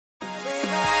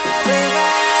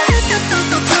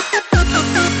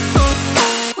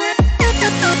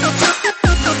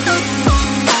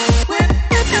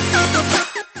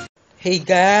Hey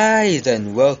guys,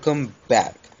 and welcome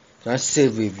back to our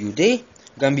server review. Today,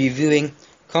 I'm gonna be reviewing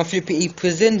ConflictPE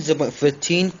Prison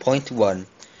 0.13.1.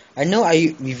 I know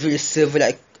I reviewed the server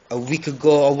like a week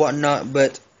ago or whatnot,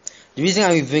 but the reason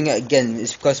I'm reviewing it again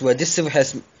is because this server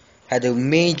has had a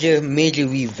major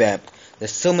revamp.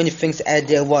 There's so many things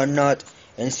added and whatnot,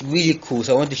 and it's really cool.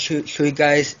 So I want to show you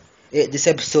guys it this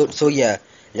episode. So yeah,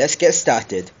 let's get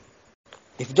started.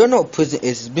 If you don't know what prison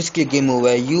is, it's basically a game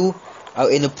where you are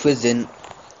in a prison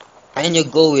and your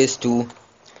goal is to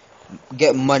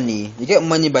get money. You get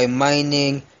money by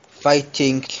mining,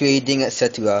 fighting, trading,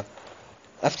 etc.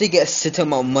 After you get a certain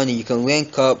amount of money, you can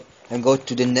rank up and go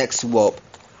to the next warp.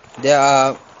 There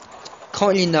are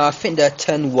currently now, I think there are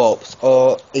 10 warps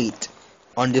or 8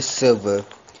 on this server.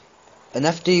 And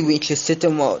after you reach a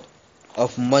certain amount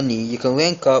of money, you can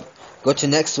rank up, go to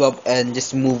the next warp and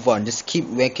just move on. Just keep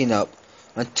ranking up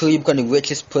until you become the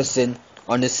richest person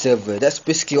on the server. That's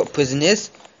basically what prison is.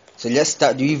 So let's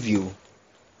start the review.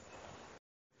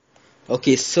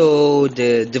 Okay, so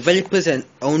the developers and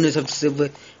owners of the server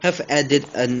have added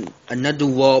another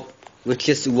warp, which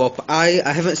is warp I.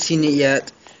 I haven't seen it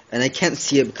yet, and I can't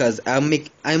see it because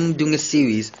I'm doing a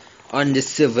series on this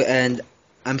server, and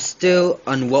I'm still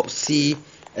on warp C,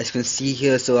 as you can see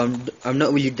here. So I'm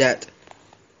not really that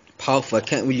powerful. I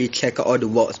can't really check out all the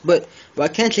warps, but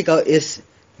what I can check out is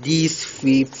these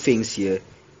three things here: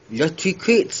 lottery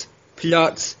crates,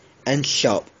 plots, and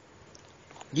shop.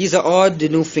 These are all the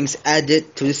new things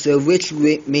added to the server, which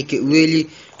make it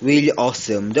really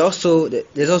awesome. There's also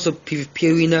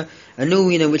PvP arena, a new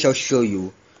arena which I'll show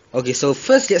you. Okay, so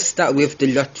first let's start with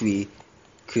the lottery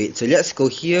crate. So let's go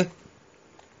here.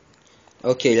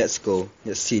 Okay, let's go.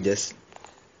 Let's see this.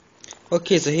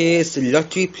 Okay, so here's the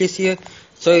lottery place here.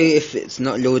 Sorry if it's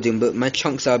not loading, but my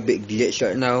chunks are a bit glitched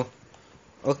right now.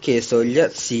 Okay, so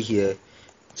let's see here.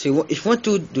 So if you want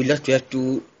to do lottery, you have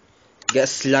to get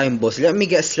slime ball. So let me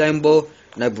get slime ball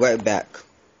and I'll be right back.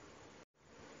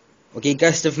 Okay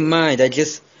guys, never mind, I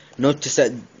just noticed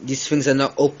that these things are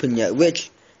not open yet,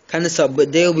 which kinda sucks,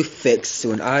 but they'll be fixed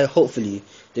soon. Hopefully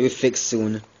they'll be fixed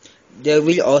soon. They're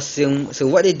really awesome. So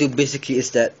what they do basically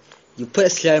is that you put a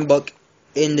slime ball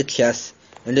in the chest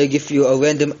and they'll give you a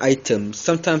random item.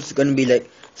 Sometimes it's gonna be like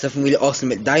something really awesome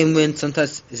like diamond,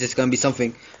 sometimes it's just gonna be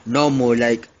something normal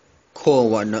like coal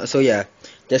and whatnot. So yeah,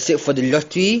 that's it for the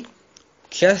lottery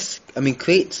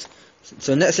crates.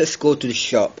 So next let's go to the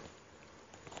shop.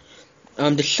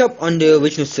 The shop on the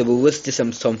original server was just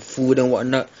some food and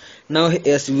whatnot. Now it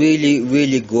has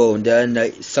really grown. There are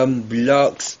like some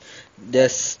blocks,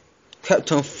 there's crap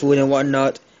ton food and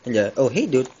whatnot. And yeah, oh hey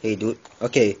dude.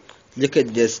 Okay, look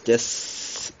at this,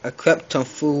 there's a crap ton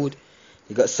food.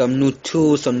 You got some new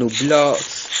tools, some new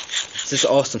blocks. This is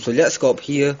awesome. So let's go up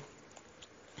here.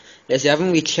 Let's see, I haven't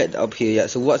really checked up here yet.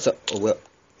 So what's up? Oh well,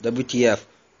 WTF.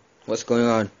 What's going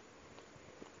on?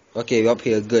 Okay, we're up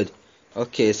here, good.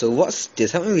 Okay, so what's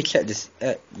this? Haven't we checked this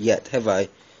yet, have I?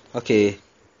 Okay.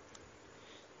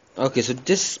 Okay, so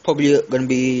this is probably gonna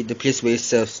be the place where you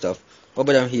sell stuff. What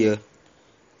about down here?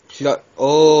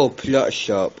 Plot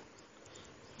shop.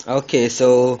 Okay,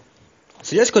 so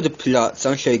let's go to plots.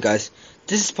 I'll show you guys.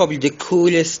 This is probably the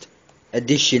coolest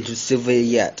addition to the server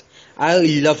yet. I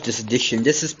love this addition.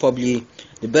 This is probably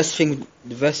the best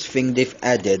thing they've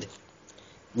added,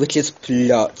 which is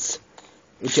plots.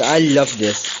 Which I love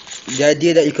this. The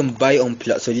idea that you can buy your own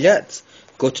plots. So let's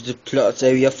go to the plots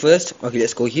area first. Okay,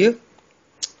 let's go here.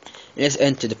 Let's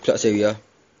enter the plots area.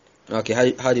 Okay,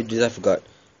 how do you do that? I forgot.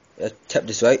 Tap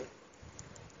this, right?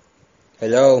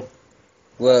 Hello?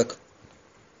 Work.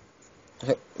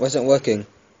 Wasn't working.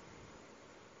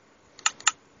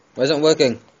 Wasn't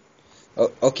working.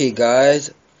 Oh, okay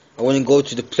guys. I want to go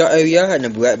to the plot area and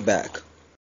I'll be right back.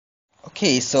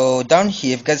 Okay, so down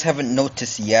here, if you guys haven't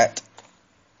noticed yet,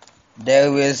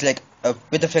 there is like a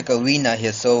bit of like arena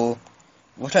here, so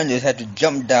what I'm trying to do is have to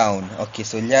jump down. Okay,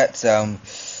 so let's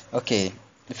okay,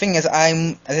 the thing is,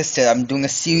 as I said, I'm doing a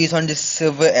series on this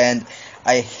server and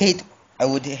I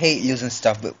would hate losing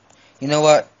stuff, but you know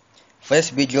what, for this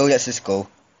video let's just go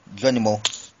Geronimo.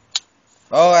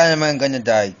 Oh, and I'm gonna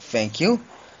die, thank you.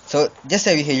 So this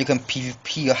area here, you can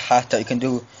PvP your heart out. You can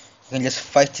just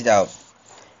fight it out.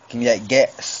 You can like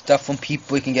get stuff from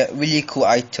people, you can get really cool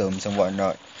items and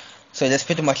whatnot. So that's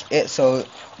pretty much it. So,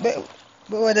 but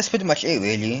that's pretty much it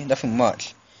really. Nothing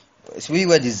much. It's really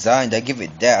well designed. I give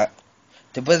it that.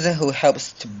 The person who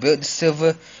helps to build the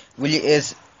server really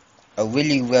is a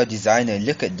really well designer.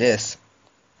 Look at this.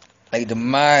 Like the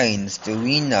mines, the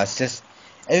arenas, just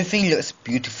everything looks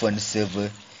beautiful on the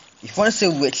server. If you want a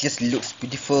server which just looks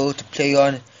beautiful to play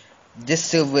on, this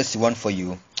server is one for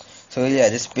you. So yeah,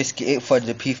 that's basically it for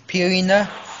the PvP arena.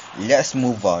 Let's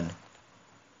move on.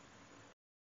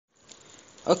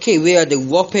 Okay, we are the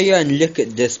warp area, and look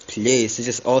at this place. This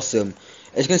is awesome.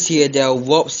 As you can see here, there are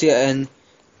warps here,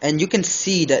 and you can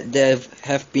see that there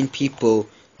have been people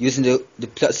using the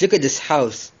plots. Look at this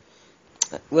house.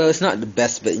 Well, it's not the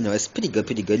best, but you know, it's pretty good,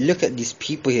 pretty good. Look at these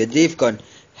people here. They've gone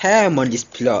ham on these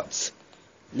plots.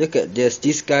 Look at this.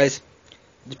 These guys,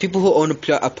 the people who own the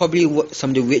plot are probably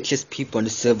some of the richest people on the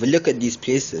server. Look at these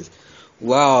places.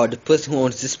 Wow, the person who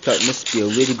owns this plot must be a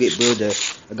really great builder.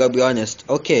 I gotta be honest.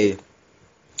 Okay.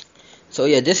 So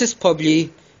yeah, this is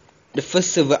probably the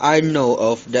first server I know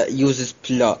of that uses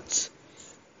plots.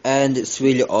 And it's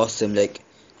really awesome. Like,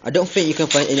 I don't think you can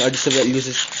find any other server that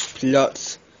uses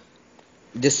plots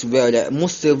this well. That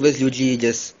most servers usually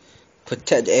just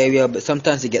protect the area, but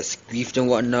sometimes it gets griefed and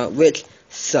whatnot, which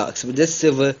sucks. But this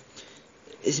server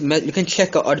is you can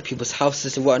check out other people's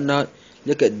houses and whatnot.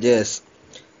 Look at this.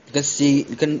 You can see,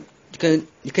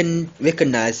 you can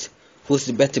recognize who's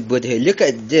the better builder here. Look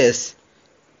at this.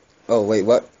 Oh wait,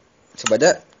 what? So about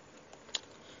that,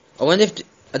 I wonder if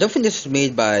I don't think this was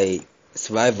made by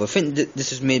Survivor. I think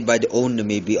this was made by the owner,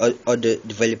 maybe, or the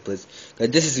developers. Cause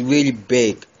this is really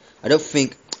big. I don't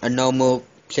think a normal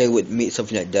player would make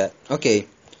something like that. Okay,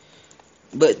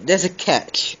 but there's a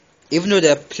catch. Even though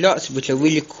there are plots which are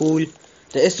really cool,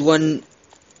 there is one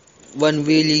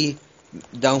really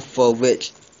downfall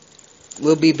which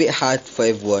will be a bit hard for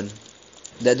everyone.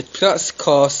 That the plots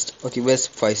cost. Okay, where's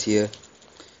the price here?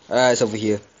 It's over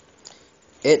here.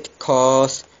 It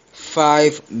costs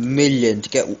 5 million to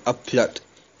get a plot.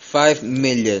 5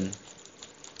 million.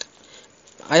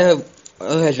 I have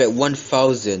like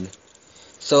 1,000.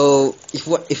 So if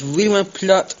you really want a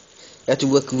plot, you have to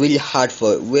work really hard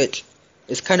for it, which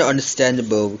is kind of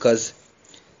understandable because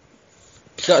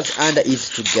plots aren't that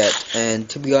easy to get, and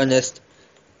to be honest,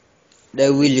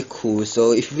 they're really cool.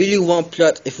 So if you really want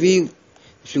plot, if you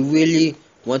really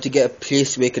want to get a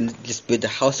place where you can just build a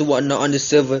house or whatnot on the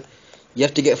server, you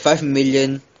have to get 5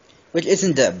 million, which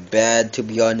isn't that bad, to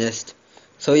be honest.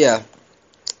 So yeah,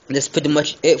 that's pretty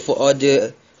much it for all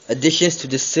the additions to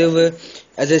the server.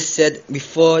 As I said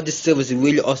before, this server is a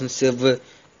really awesome server.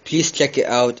 Please check it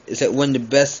out. It's like one of the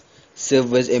best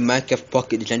servers in Minecraft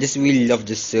Pocket Edition. I just really love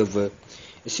this server.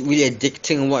 It's really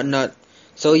addicting and whatnot.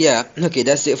 So yeah, okay,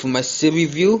 that's it for my server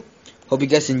review. Hope you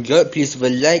guys enjoyed. Please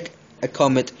leave a like, a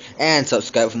comment, and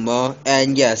subscribe for more.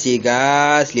 And yeah, see you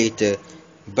guys later.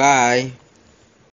 Bye.